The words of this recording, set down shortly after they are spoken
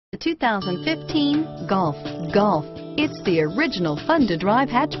The 2015 Golf. Golf. It's the original fun-to-drive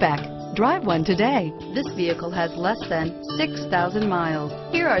hatchback. Drive one today. This vehicle has less than 6,000 miles.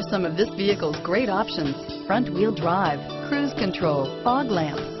 Here are some of this vehicle's great options: front-wheel drive, cruise control, fog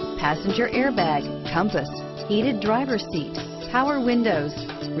lamps, passenger airbag, compass, heated driver's seat, power windows,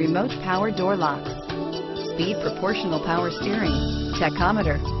 remote power door locks, speed proportional power steering,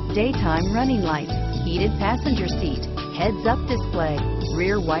 tachometer, daytime running lights, heated passenger seat, heads-up display,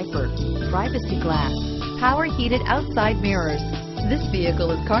 rear wiper, privacy glass, power heated outside mirrors. This vehicle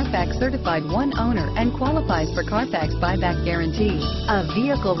is Carfax certified one owner and qualifies for Carfax buyback guarantee. A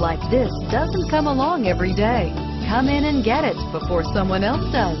vehicle like this doesn't come along every day. Come in and get it before someone else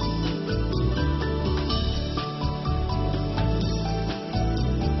does.